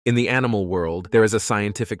In the animal world, there is a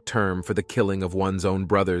scientific term for the killing of one's own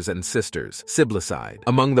brothers and sisters, Siblicide.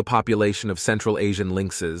 Among the population of Central Asian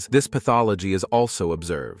lynxes, this pathology is also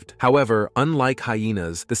observed. However, unlike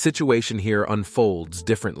hyenas, the situation here unfolds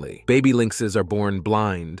differently. Baby lynxes are born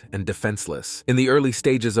blind and defenseless. In the early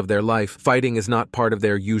stages of their life, fighting is not part of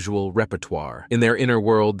their usual repertoire. In their inner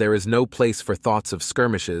world, there is no place for thoughts of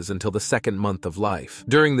skirmishes until the second month of life.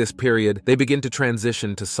 During this period, they begin to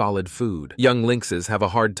transition to solid food. Young lynxes have a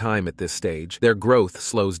hard time at this stage. Their growth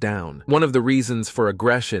slows down. One of the reasons for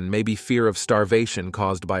aggression may be fear of starvation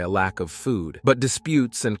caused by a lack of food, but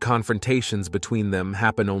disputes and confrontations between them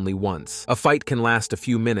happen only once. A fight can last a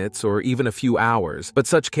few minutes or even a few hours, but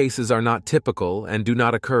such cases are not typical and do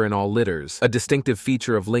not occur in all litters. A distinctive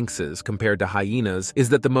feature of lynxes compared to hyenas is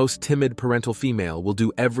that the most timid parental female will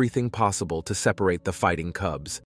do everything possible to separate the fighting cubs.